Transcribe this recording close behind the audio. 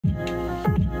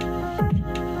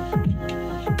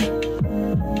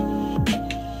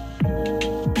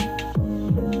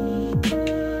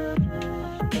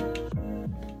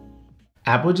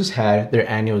Apple just had their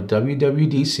annual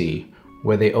WWDC,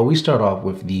 where they always start off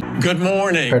with the "Good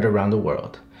morning" heard around the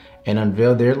world, and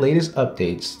unveil their latest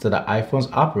updates to the iPhone's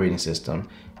operating system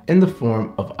in the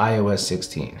form of iOS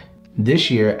 16. This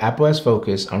year, Apple has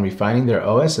focused on refining their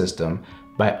OS system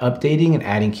by updating and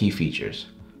adding key features.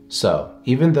 So,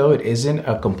 even though it isn't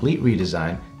a complete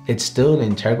redesign, it's still an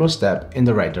integral step in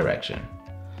the right direction.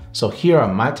 So here are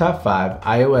my top 5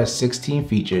 iOS 16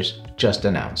 features just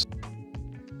announced.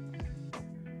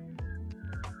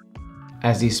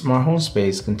 As the smart home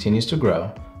space continues to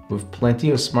grow, with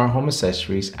plenty of smart home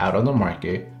accessories out on the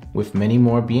market, with many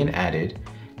more being added,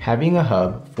 having a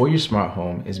hub for your smart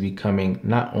home is becoming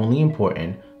not only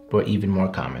important, but even more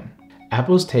common.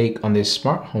 Apple's take on this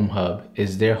smart home hub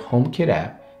is their HomeKit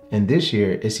app, and this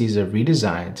year it sees a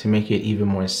redesign to make it even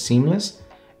more seamless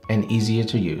and easier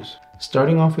to use.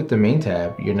 Starting off with the main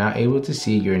tab, you're now able to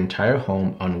see your entire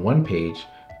home on one page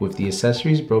with the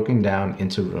accessories broken down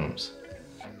into rooms.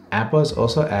 Apple has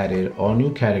also added all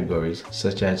new categories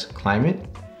such as climate,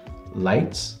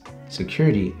 lights,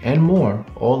 security, and more,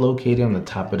 all located on the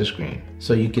top of the screen.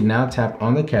 So you can now tap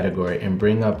on the category and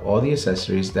bring up all the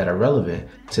accessories that are relevant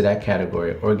to that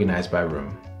category organized by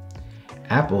room.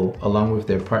 Apple, along with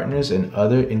their partners and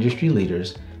other industry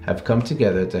leaders, have come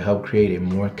together to help create a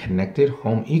more connected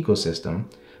home ecosystem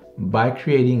by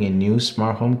creating a new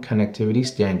smart home connectivity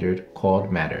standard called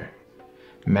Matter.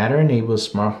 Matter enables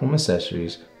smart home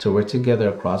accessories to work together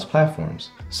across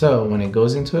platforms. So when it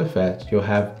goes into effect, you'll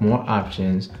have more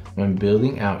options when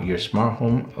building out your smart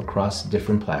home across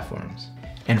different platforms.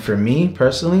 And for me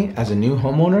personally, as a new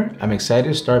homeowner, I'm excited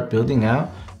to start building out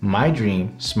my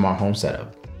dream smart home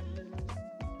setup.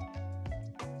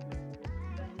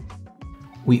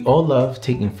 We all love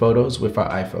taking photos with our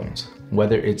iPhones,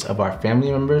 whether it's of our family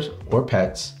members or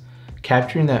pets.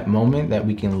 Capturing that moment that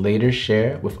we can later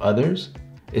share with others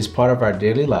is part of our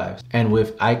daily lives. And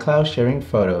with iCloud sharing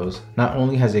photos, not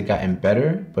only has it gotten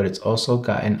better, but it's also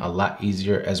gotten a lot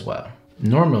easier as well.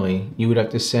 Normally, you would have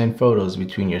to send photos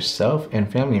between yourself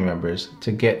and family members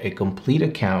to get a complete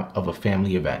account of a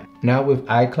family event. Now with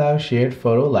iCloud shared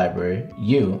photo library,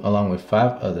 you, along with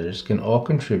 5 others, can all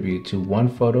contribute to one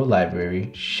photo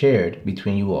library shared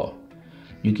between you all.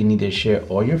 You can either share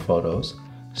all your photos,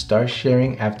 start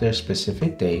sharing after a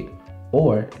specific date,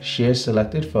 or share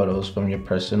selected photos from your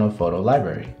personal photo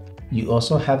library. You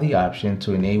also have the option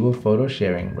to enable photo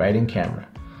sharing right in camera.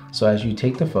 So as you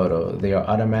take the photo, they are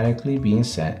automatically being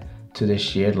sent to the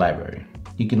shared library.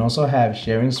 You can also have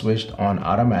sharing switched on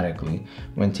automatically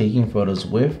when taking photos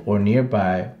with or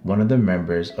nearby one of the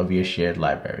members of your shared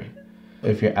library.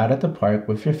 If you're out at the park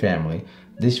with your family,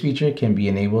 this feature can be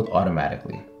enabled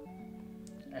automatically.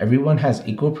 Everyone has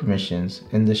equal permissions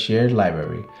in the shared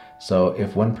library, so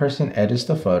if one person edits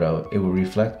the photo, it will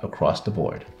reflect across the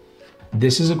board.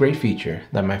 This is a great feature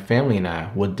that my family and I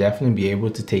will definitely be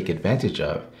able to take advantage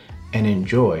of and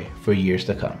enjoy for years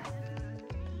to come.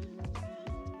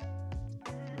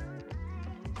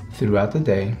 Throughout the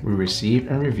day, we receive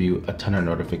and review a ton of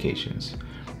notifications,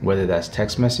 whether that's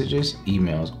text messages,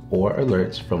 emails, or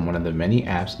alerts from one of the many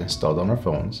apps installed on our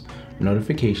phones.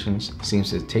 Notifications seems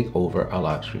to take over our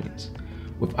lock screens.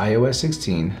 With iOS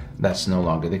 16, that's no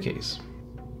longer the case.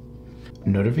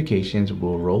 Notifications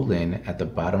will roll in at the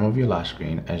bottom of your lock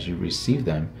screen as you receive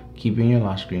them, keeping your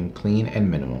lock screen clean and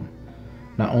minimum.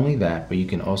 Not only that, but you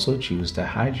can also choose to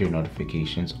hide your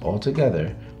notifications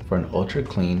altogether for an ultra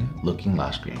clean looking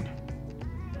lock screen.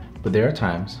 But there are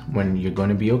times when you're going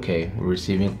to be okay with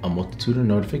receiving a multitude of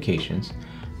notifications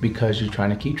because you're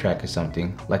trying to keep track of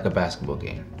something like a basketball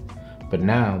game. But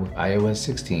now with iOS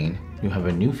 16, you have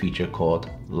a new feature called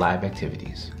Live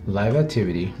Activities. Live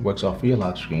Activity works off of your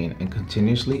lock screen and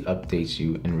continuously updates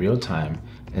you in real time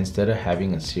instead of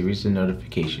having a series of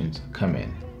notifications come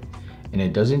in. And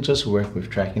it doesn't just work with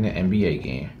tracking an NBA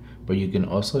game, but you can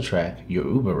also track your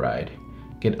Uber ride,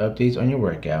 get updates on your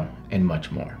workout, and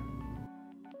much more.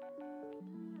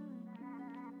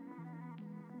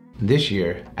 This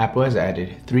year, Apple has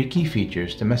added 3 key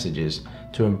features to messages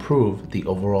to improve the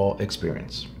overall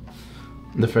experience.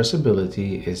 The first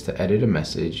ability is to edit a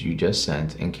message you just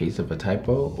sent in case of a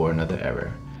typo or another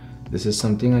error. This is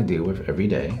something I deal with every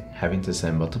day, having to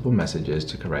send multiple messages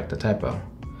to correct a typo.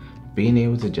 Being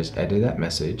able to just edit that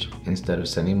message instead of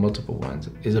sending multiple ones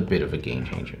is a bit of a game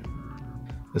changer.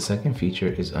 The second feature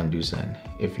is undo send.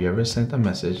 If you ever sent a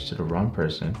message to the wrong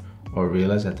person or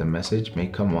realize that the message may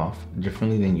come off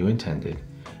differently than you intended,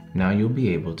 now you'll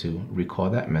be able to recall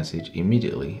that message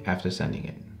immediately after sending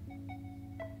it.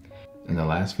 And the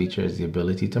last feature is the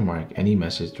ability to mark any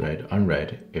message thread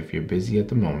unread if you're busy at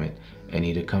the moment and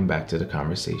need to come back to the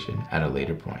conversation at a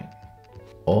later point.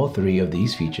 All three of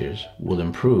these features will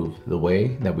improve the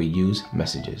way that we use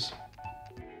messages.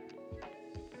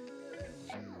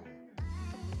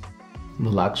 The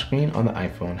lock screen on the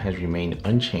iPhone has remained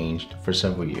unchanged for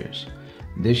several years.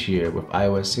 This year with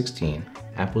iOS 16,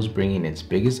 Apple's bringing its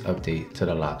biggest update to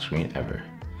the lock screen ever.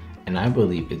 And I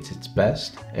believe it's its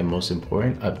best and most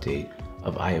important update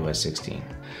of iOS 16.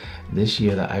 This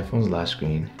year, the iPhone's lock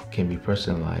screen can be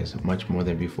personalized much more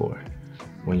than before.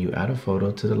 When you add a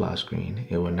photo to the lock screen,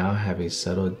 it will now have a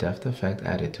subtle depth effect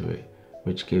added to it,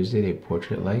 which gives it a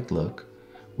portrait-like look,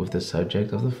 with the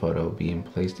subject of the photo being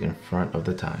placed in front of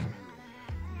the time.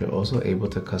 You're also able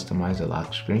to customize the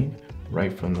lock screen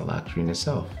right from the lock screen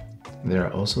itself. There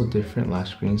are also different lock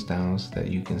screen styles that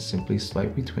you can simply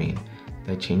swipe between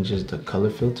that changes the color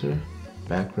filter,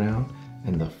 background,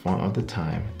 and the font of the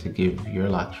time to give your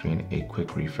lock screen a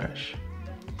quick refresh.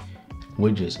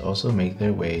 Widgets also make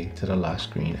their way to the lock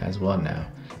screen as well now,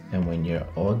 and when you're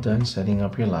all done setting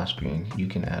up your lock screen, you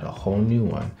can add a whole new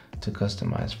one to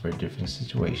customize for a different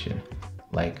situation,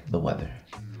 like the weather.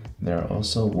 There are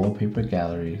also wallpaper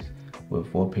galleries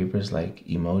with wallpapers like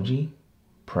emoji,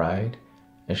 pride,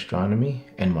 astronomy,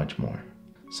 and much more.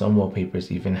 Some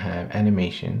wallpapers even have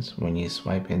animations when you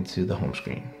swipe into the home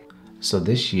screen. So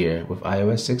this year with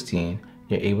iOS 16,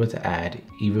 you're able to add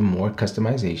even more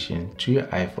customization to your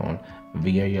iPhone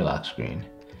via your lock screen.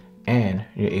 And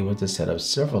you're able to set up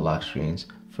several lock screens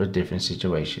for different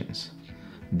situations.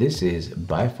 This is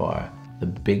by far the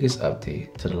biggest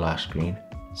update to the lock screen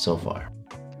so far.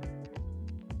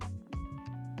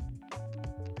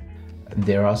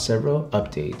 There are several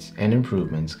updates and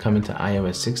improvements coming to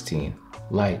iOS 16,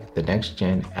 like the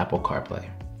next-gen Apple CarPlay.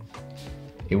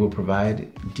 It will provide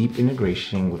deep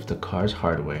integration with the car's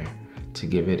hardware to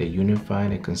give it a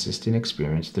unified and consistent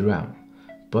experience throughout,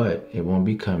 but it won't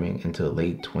be coming until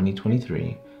late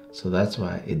 2023, so that's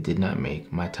why it did not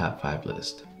make my top 5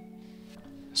 list.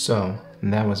 So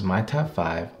that was my top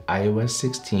 5 iOS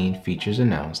 16 features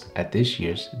announced at this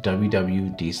year's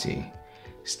WWDC.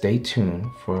 Stay tuned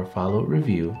for a follow-up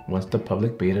review once the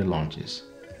public beta launches,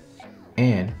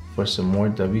 and for some more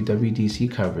WWDC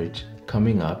coverage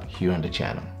coming up here on the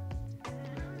channel.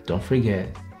 Don't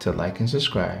forget to like and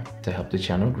subscribe to help the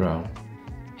channel grow.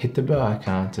 Hit the bell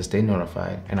icon to stay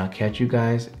notified, and I'll catch you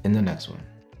guys in the next one.